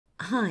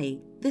Hi,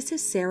 this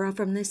is Sarah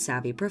from the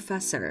Savvy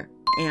Professor,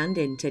 and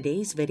in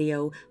today's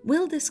video,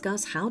 we'll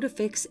discuss how to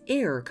fix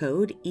error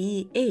code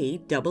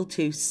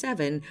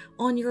EA227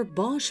 on your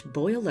Bosch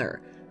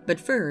boiler.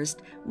 But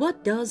first,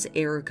 what does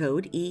error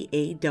code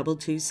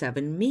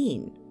EA227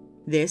 mean?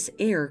 This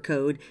error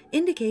code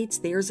indicates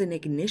there's an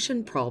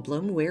ignition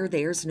problem where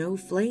there's no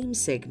flame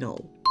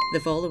signal. The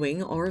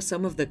following are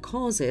some of the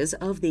causes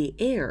of the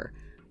error: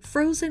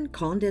 frozen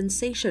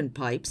condensation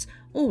pipes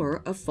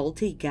or a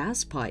faulty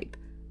gas pipe.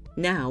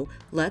 Now,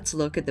 let's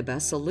look at the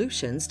best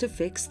solutions to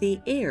fix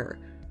the error.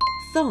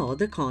 Thaw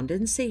the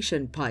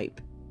condensation pipe.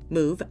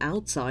 Move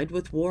outside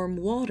with warm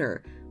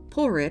water.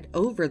 Pour it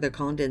over the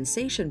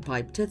condensation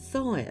pipe to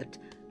thaw it.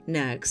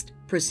 Next,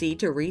 proceed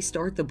to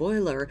restart the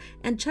boiler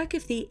and check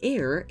if the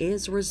error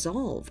is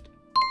resolved.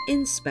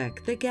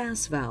 Inspect the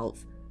gas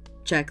valve.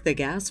 Check the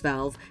gas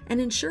valve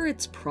and ensure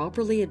it's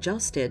properly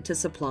adjusted to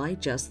supply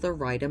just the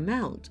right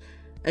amount.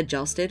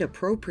 Adjust it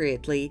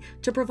appropriately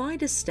to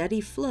provide a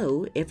steady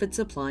flow if it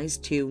supplies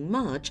too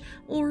much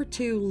or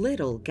too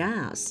little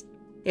gas.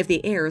 If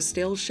the error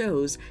still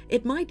shows,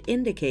 it might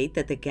indicate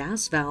that the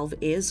gas valve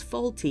is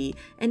faulty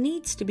and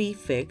needs to be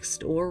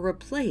fixed or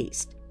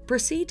replaced.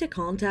 Proceed to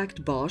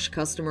contact Bosch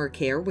customer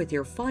care with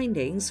your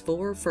findings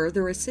for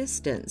further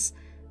assistance.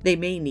 They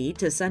may need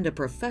to send a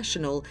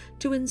professional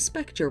to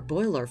inspect your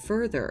boiler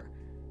further.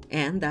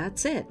 And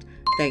that's it.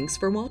 Thanks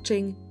for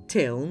watching.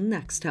 Till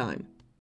next time.